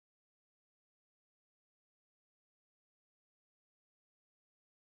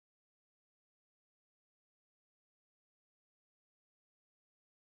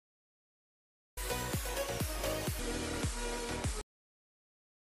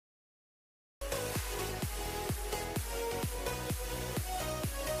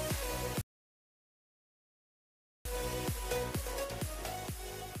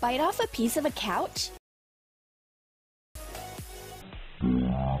Bite off a piece of a couch?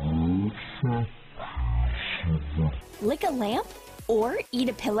 Lick a lamp? Or eat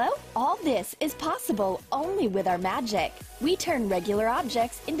a pillow? All this is possible only with our magic. We turn regular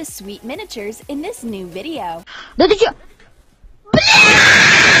objects into sweet miniatures in this new video. Да ты чё?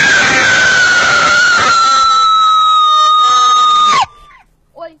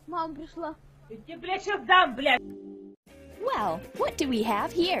 Ой, мама пришла. Я тебе, блядь, сейчас дам, блядь. Well, what do we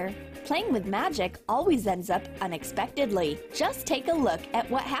have here? Playing with magic always ends up unexpectedly. Just take a look at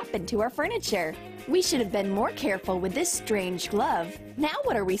what happened to our furniture. We should have been more careful with this strange glove. Now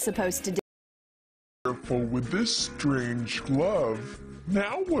what are we supposed to do? Careful with this strange glove.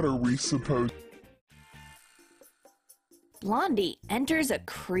 Now what are we supposed to Blondie enters a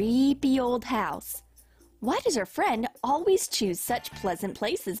creepy old house. Why does her friend always choose such pleasant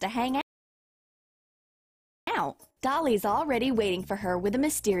places to hang out? Dolly's already waiting for her with a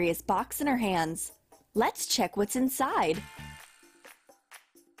mysterious box in her hands. Let's check what's inside.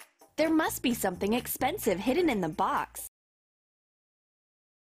 There must be something expensive hidden in the box.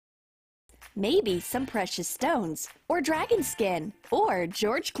 Maybe some precious stones, or dragon skin, or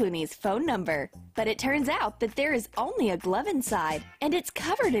George Clooney's phone number. But it turns out that there is only a glove inside, and it's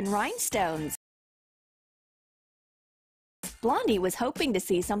covered in rhinestones. Blondie was hoping to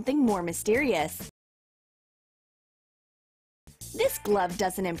see something more mysterious. This glove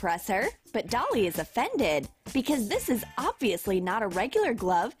doesn't impress her, but Dolly is offended. Because this is obviously not a regular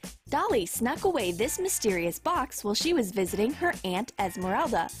glove, Dolly snuck away this mysterious box while she was visiting her Aunt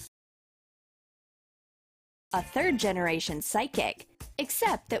Esmeralda, a third-generation psychic.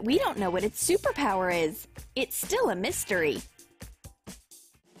 Except that we don't know what its superpower is. It's still a mystery.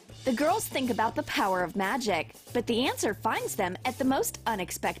 The girls think about the power of magic, but the answer finds them at the most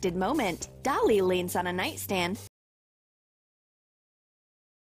unexpected moment. Dolly leans on a nightstand,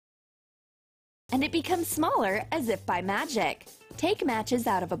 and it becomes smaller as if by magic. Take matches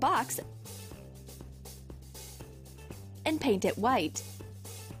out of a box and paint it white.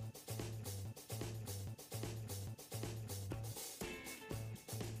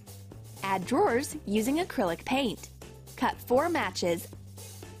 Add drawers using acrylic paint. Cut 4 matches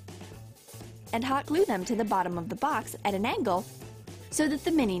and hot glue them to the bottom of the box at an angle so that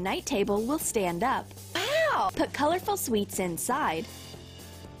the mini night table will stand up. Wow! Put colorful sweets inside.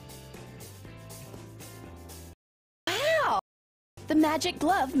 The magic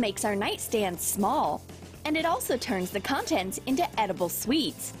glove makes our nightstand small, and it also turns the contents into edible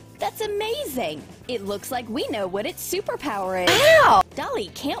sweets. That's amazing! It looks like we know what its superpower is. Ow! Dolly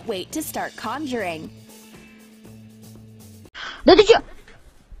can't wait to start conjuring. Да ты чё?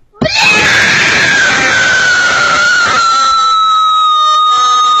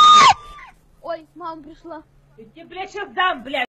 Ой, мама пришла. Я тебе, блядь, сейчас дам, блядь.